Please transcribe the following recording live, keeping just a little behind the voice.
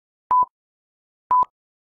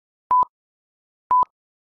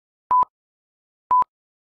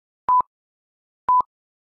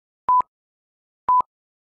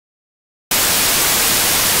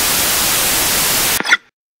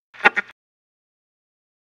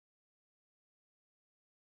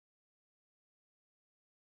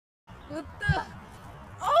What the?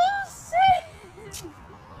 Oh shit!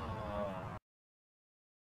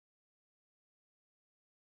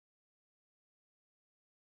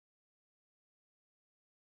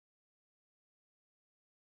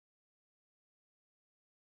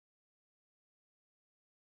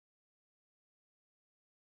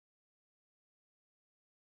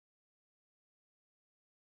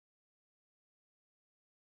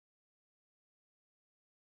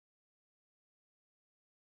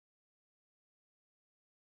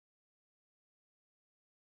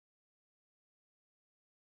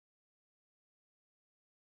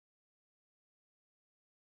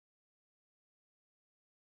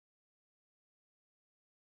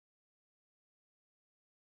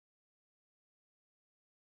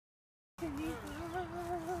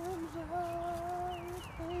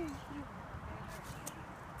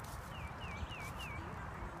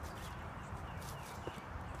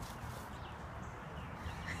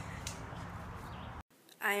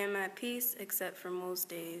 I am at peace except for most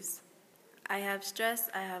days. I have stress,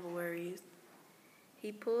 I have worries.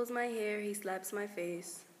 He pulls my hair, he slaps my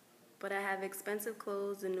face. But I have expensive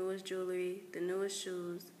clothes, the newest jewelry, the newest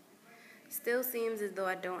shoes. Still seems as though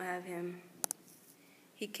I don't have him.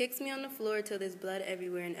 He kicks me on the floor till there's blood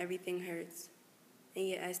everywhere and everything hurts. And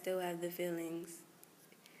yet I still have the feelings,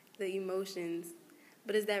 the emotions.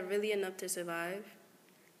 But is that really enough to survive?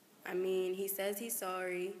 I mean, he says he's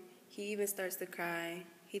sorry. He even starts to cry.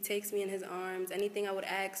 He takes me in his arms. Anything I would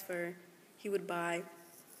ask for, he would buy.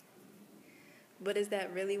 But is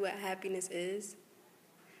that really what happiness is?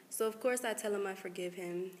 So of course I tell him I forgive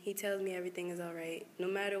him. He tells me everything is all right. No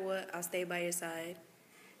matter what, I'll stay by your side.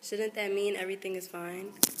 Shouldn't that mean everything is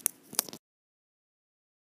fine?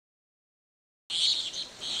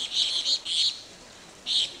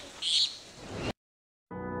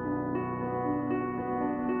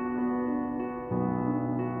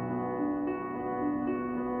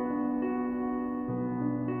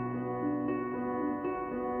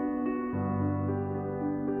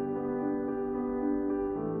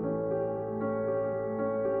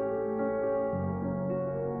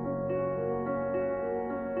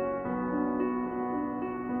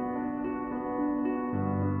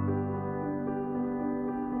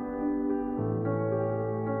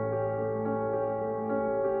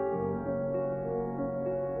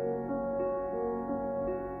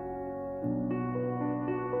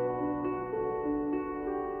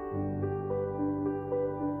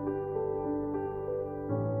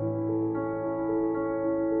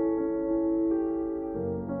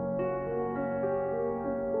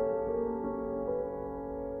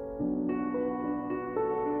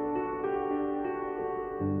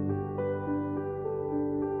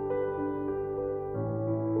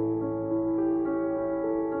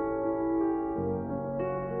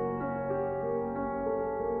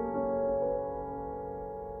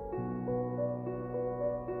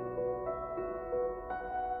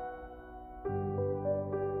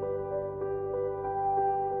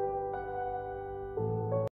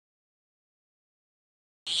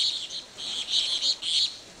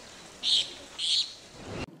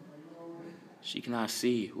 She cannot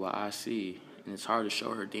see what I see, and it's hard to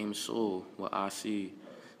show her dim soul what I see.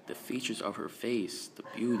 The features of her face, the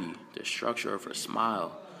beauty, the structure of her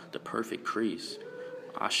smile, the perfect crease.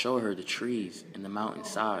 I show her the trees and the mountain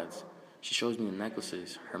sides. She shows me the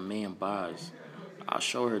necklaces her man buys. I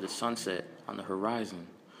show her the sunset on the horizon.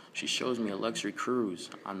 She shows me a luxury cruise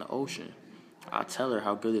on the ocean. I tell her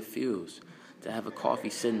how good it feels to have a coffee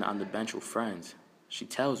sitting on the bench with friends. She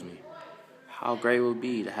tells me how great it would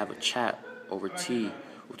be to have a chat over tea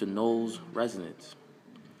with the Knowles residents.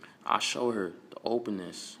 I show her the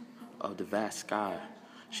openness of the vast sky.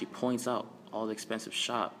 She points out all the expensive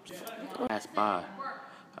shops I pass by.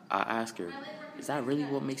 I ask her, is that really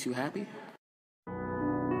what makes you happy?